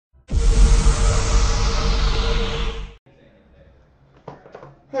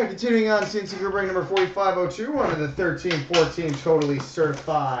All right, continuing on, CNC Group break number 4502, one of the 13-14 totally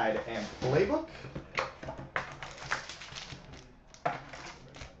certified and Playbook.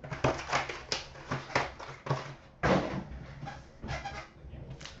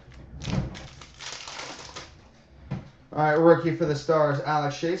 All right, rookie for the Stars,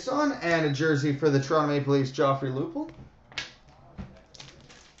 Alex Chiasson, and a jersey for the Toronto Maple Leafs, Joffrey Lupul.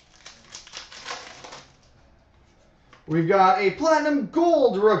 We've got a Platinum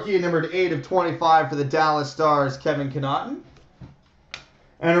Gold rookie, numbered 8/25 for the Dallas Stars, Kevin Connauton.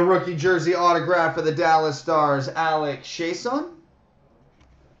 And a rookie jersey autograph for the Dallas Stars, Alex Chiasson.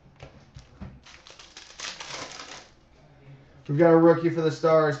 We've got a rookie for the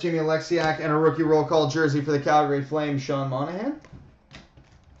Stars, Jimmy Alexiak, and a rookie roll call jersey for the Calgary Flames, Sean Monahan.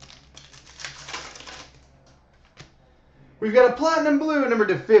 We've got a Platinum Blue, number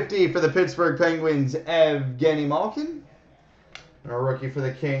 /50 for the Pittsburgh Penguins, Evgeny Malkin. And a rookie for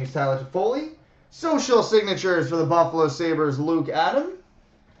the Kings, Tyler Toffoli. Social signatures for the Buffalo Sabres, Luke Adam.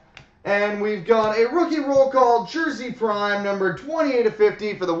 And we've got a rookie roll call jersey prime, number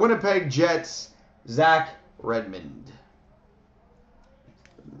 28/50 for the Winnipeg Jets, Zach Redmond.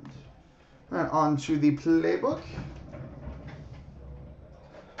 And on to the Playbook.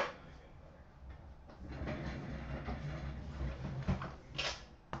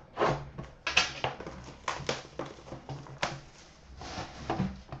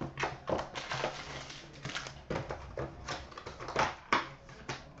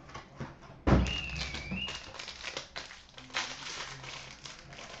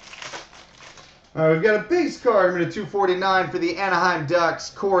 All right, we've got a base card, number /249 for the Anaheim Ducks,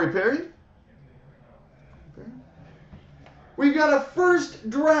 Corey Perry. Okay. We've got a first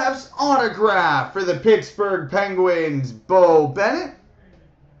drafts autograph for the Pittsburgh Penguins, Bo Bennett.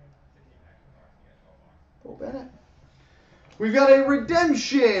 We've got a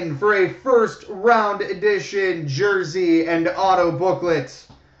redemption for a first round edition jersey and auto booklet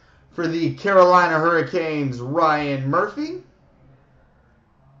for the Carolina Hurricanes, Ryan Murphy.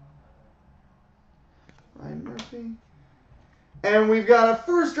 And we've got a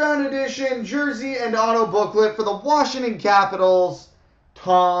first round edition jersey and auto booklet for the Washington Capitals,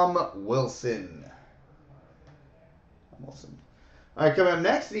 Tom Wilson. All right, coming up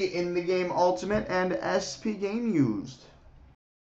next, the In the Game Ultimate and SP Game Used.